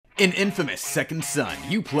In infamous Second Son,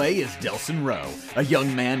 you play as Delson Rowe, a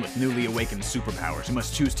young man with newly awakened superpowers who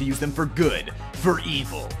must choose to use them for good, for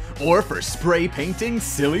evil, or for spray painting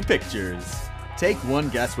silly pictures. Take one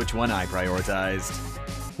guess which one I prioritized.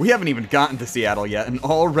 We haven't even gotten to Seattle yet, and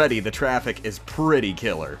already the traffic is pretty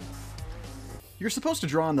killer. You're supposed to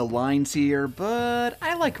draw on the lines here, but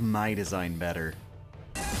I like my design better.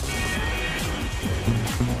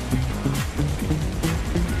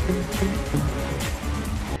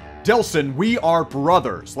 Delson, we are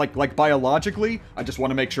brothers. Like biologically. I just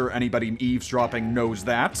want to make sure anybody eavesdropping knows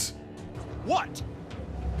that. What?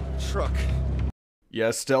 Truck.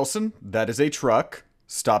 Yes, Delson, that is a truck.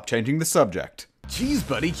 Stop changing the subject. Jeez,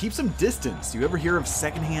 buddy, keep some distance. You ever hear of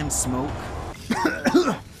secondhand smoke?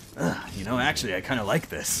 You know, actually, I kind of like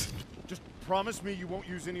this. Just promise me you won't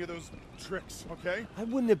use any of those tricks, okay? I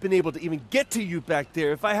wouldn't have been able to even get to you back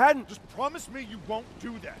there if I hadn't. Just promise me you won't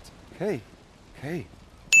do that. Okay.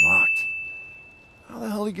 Locked. How the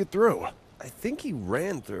hell did he get through? I think he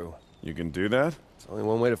ran through. You can do that? It's only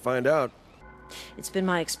one way to find out. It's been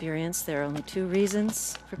my experience there are only two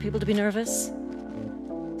reasons for people to be nervous.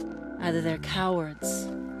 Either they're cowards,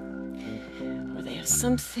 or they have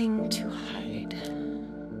something to hide.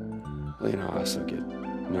 Well, you know, I also get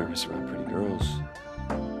nervous around pretty girls.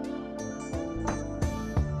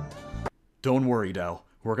 Don't worry, Del.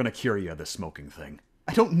 We're gonna cure you of this smoking thing.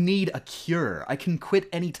 I don't need a cure. I can quit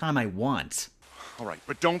anytime I want. All right,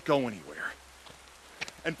 but don't go anywhere.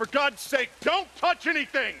 And for God's sake, don't touch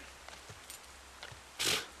anything!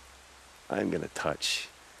 I'm gonna touch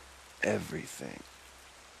everything.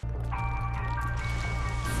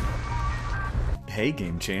 Hey,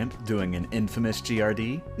 Game Chant, doing an infamous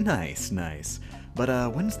GRD? Nice.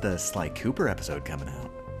 But, when's the Sly Cooper episode coming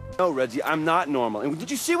out? No, Reggie, I'm not normal. And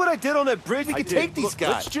did you see what I did on that bridge? We can take these guys.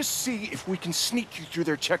 Let's just see if we can sneak you through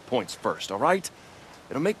their checkpoints first, all right?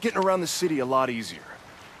 It'll make getting around the city a lot easier.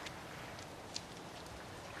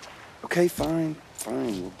 Okay, fine.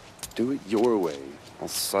 We'll do it your way. I'll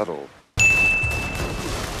settle.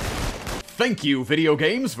 Thank you, video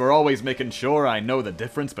games, for always making sure I know the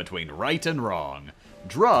difference between right and wrong.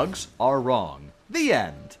 Drugs are wrong. The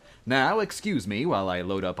end. Now, excuse me while I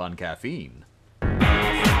load up on caffeine.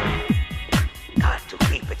 Got to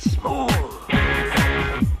keep it smooth.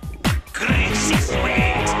 Greasy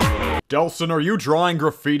sweet. Delson, are you drawing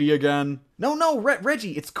graffiti again? No,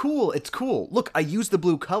 Reggie, it's cool. Look, I used the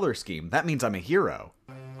blue color scheme. That means I'm a hero.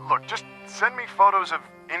 Look, just send me photos of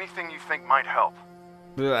anything you think might help.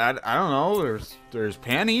 I don't know. There's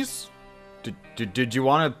panties. Did you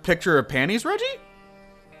want a picture of panties, Reggie?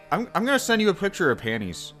 I'm gonna send you a picture of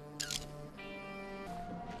panties.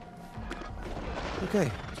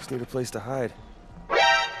 Okay, just need a place to hide.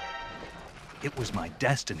 It was my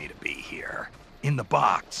destiny to be here, in the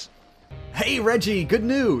box. Hey, Reggie, good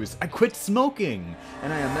news! I quit smoking,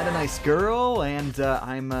 and I met a nice girl, and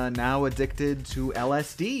I'm now addicted to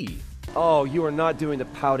LSD. Oh, you are not doing the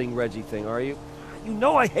pouting Reggie thing, are you? You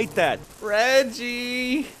know I hate that.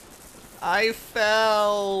 Reggie, I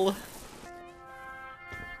fell.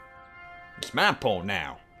 It's my pole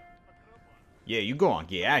now. Yeah, you go on,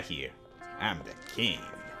 get out here. I'm the king.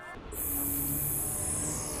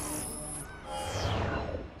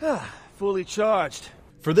 Fully charged.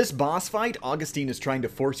 For this boss fight, Augustine is trying to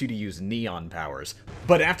force you to use neon powers.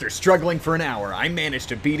 But after struggling for an hour, I managed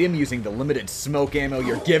to beat him using the limited smoke ammo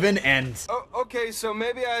you're given, and... Oh, okay, so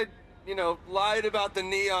maybe I, lied about the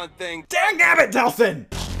neon thing. Dangnabbit, Delson!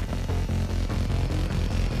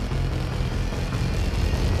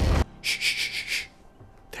 Shh.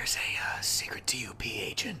 There's a secret DUP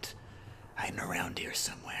agent hiding around here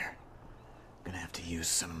somewhere. Gonna have to use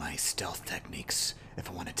some of my stealth techniques if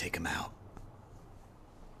I want to take him out.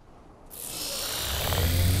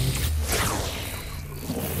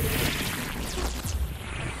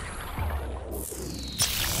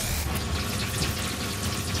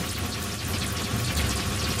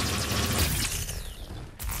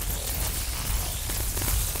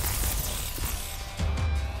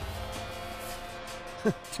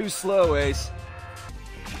 Too slow, Ace.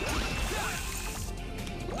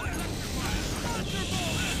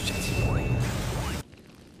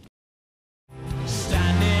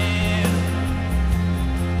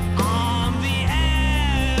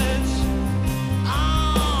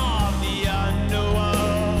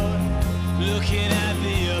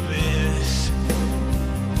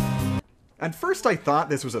 At first I thought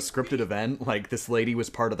this was a scripted event, like this lady was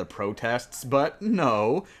part of the protests, but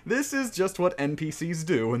no, this is just what NPCs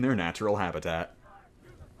do in their natural habitat.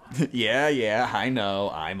 Yeah, I know,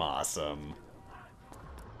 I'm awesome.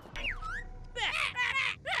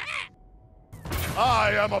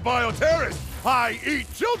 I am a bioterrorist! I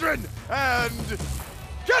eat children and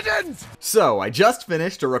kittens! So, I just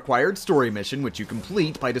finished a required story mission which you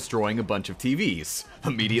complete by destroying a bunch of TVs.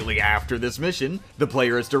 Immediately after this mission, the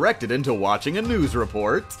player is directed into watching a news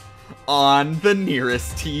report on the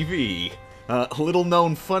nearest TV. A little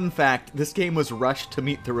known fun fact, this game was rushed to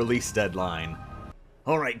meet the release deadline.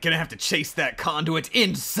 Alright, gonna have to chase that conduit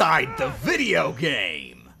inside the video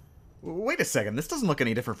game! Wait a second, this doesn't look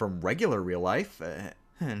any different from regular real life.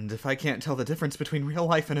 And if I can't tell the difference between real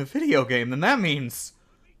life and a video game, then that means...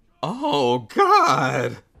 Oh,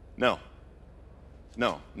 God! No.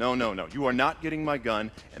 No. You are not getting my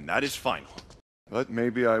gun, and that is final. But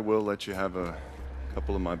maybe I will let you have a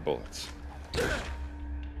couple of my bullets.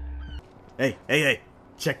 Hey,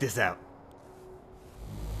 check this out.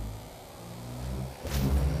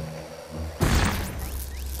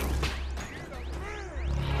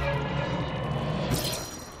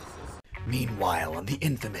 Meanwhile, on the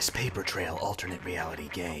infamous Paper Trail alternate reality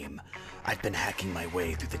game, I've been hacking my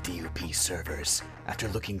way through the DUP servers. After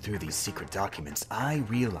looking through these secret documents, I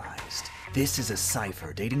realized this is a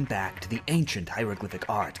cipher dating back to the ancient hieroglyphic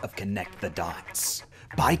art of connect the dots.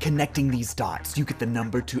 By connecting these dots, you get the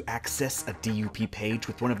number to access a DUP page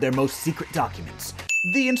with one of their most secret documents.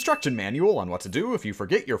 The instruction manual on what to do if you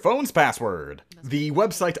forget your phone's password. The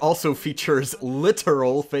website also features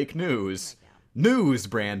literal fake news. News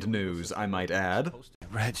brand news, I might add.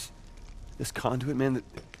 Reg, this conduit, man,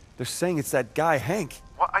 they're saying it's that guy, Hank.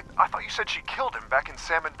 Well, I thought you said she killed him back in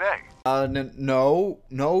Salmon Bay.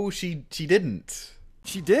 No, she didn't.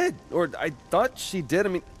 She did, or I thought she did. I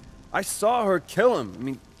mean, I saw her kill him. I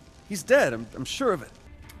mean, he's dead, I'm sure of it.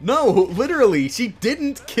 No, literally, she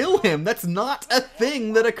didn't kill him. That's not a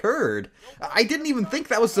thing that occurred. I didn't even think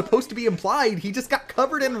that was supposed to be implied. He just got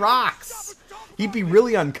covered in rocks. He'd be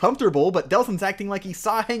really uncomfortable, but Delson's acting like he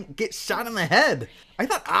saw Hank get shot in the head. I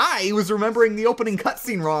thought I was remembering the opening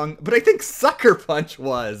cutscene wrong, but I think Sucker Punch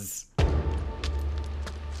was.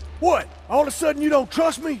 What? All of a sudden you don't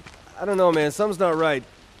trust me? I don't know, man. Something's not right.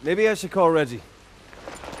 Maybe I should call Reggie.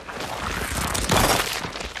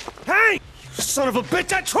 Hey! You son of a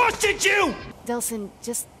bitch! I trusted you! Delson,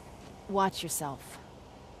 just watch yourself.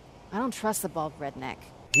 I don't trust the bald redneck.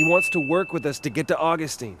 He wants to work with us to get to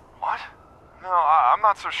Augustine. What? No, I'm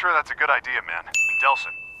not so sure that's a good idea, man.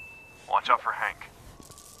 Delson, watch out for Hank.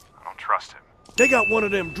 I don't trust him. They got one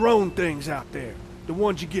of them drone things out there. The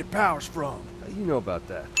ones you get powers from. You know about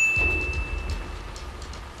that.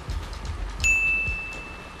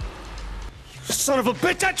 You son of a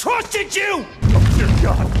bitch, I trusted you! Oh, dear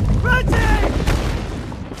God. Reggie!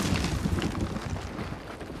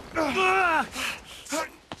 Come on.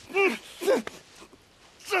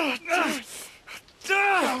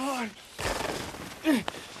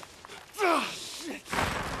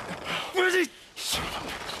 Reggie!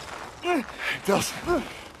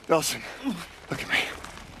 Delson, look at me.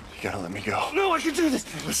 You gotta let me go. No, I can do this.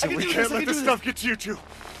 Listen, we can't let this stuff get to you two.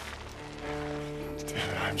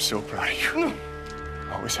 I'm so proud of you.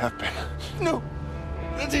 Always have been. No.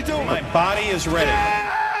 Reggie, don't. My body is ready.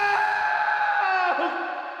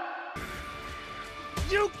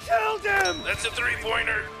 You killed him! That's a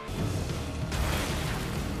three-pointer.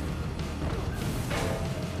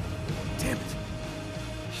 Damn it.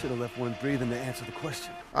 Should have left one breathing to answer the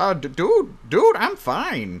question. Dude, I'm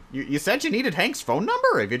fine. You said you needed Hank's phone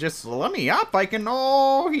number? If you just let me up, I can...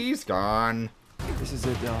 Oh, he's gone. This is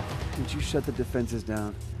it, Del. Once you shut the defenses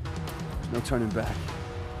down, there's no turning back.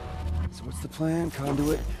 So what's the plan,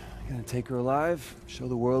 Conduit? You gonna take her alive, show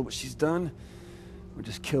the world what she's done, or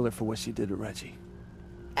just kill her for what she did to Reggie?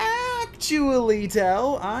 Actually,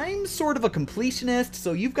 Del, I'm sort of a completionist,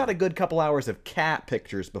 so you've got a good couple hours of cat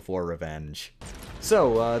pictures before revenge.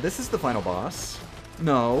 So, this is the final boss.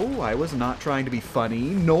 No, I was not trying to be funny,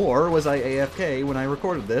 nor was I AFK when I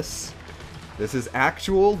recorded this. This is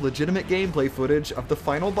actual, legitimate gameplay footage of the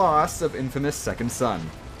final boss of infamous Second Son.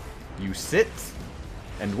 You sit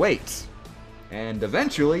and wait, and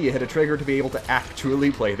eventually you hit a trigger to be able to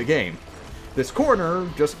actually play the game. This corner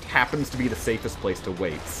just happens to be the safest place to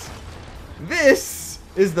wait. This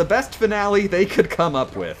is the best finale they could come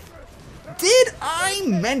up with. Did I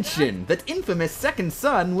mention that infamous Second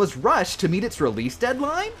Son was rushed to meet its release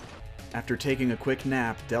deadline? After taking a quick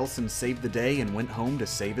nap, Delson saved the day and went home to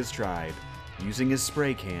save his tribe, using his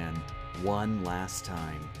spray can one last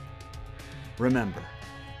time. Remember,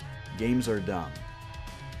 games are dumb,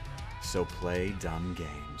 so play dumb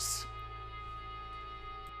games.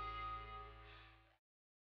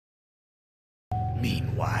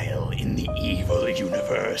 Meanwhile, in the evil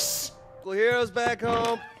universe. Well, heroes back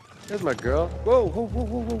home. There's my girl.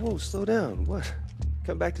 Whoa, slow down. What?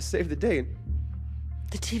 Come back to save the day.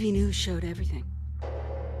 The TV news showed everything.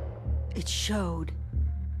 It showed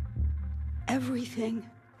everything.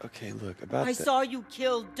 Okay, look, about I saw you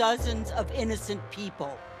kill dozens of innocent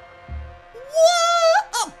people.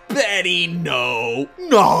 What? Betty, no.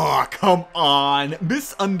 Nah, come on.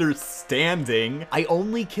 Misunderstanding. I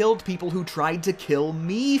only killed people who tried to kill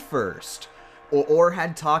me first. Or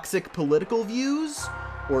had toxic political views.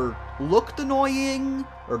 Or looked annoying.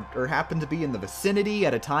 Or happened to be in the vicinity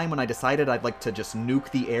at a time when I decided I'd like to just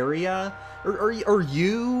nuke the area. Or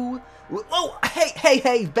you. Oh,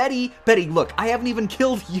 hey, Betty, look, I haven't even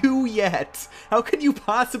killed you yet. How can you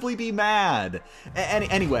possibly be mad?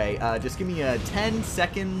 Anyway, just give me 10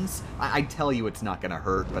 seconds. I tell you it's not gonna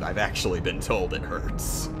hurt, but I've actually been told it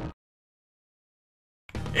hurts.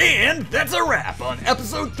 And that's a wrap on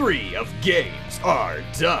episode 3 of Games Are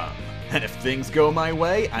Dumb. And if things go my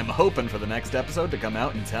way, I'm hoping for the next episode to come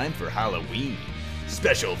out in time for Halloween.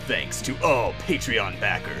 Special thanks to all Patreon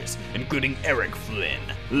backers, including Eric Flynn,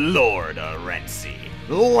 Lord Arensi,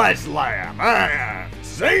 Leslam, and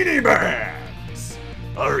Zany Bands.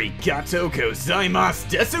 Arigato gozaimasu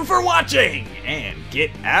desu for watching, and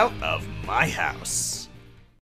get out of my house.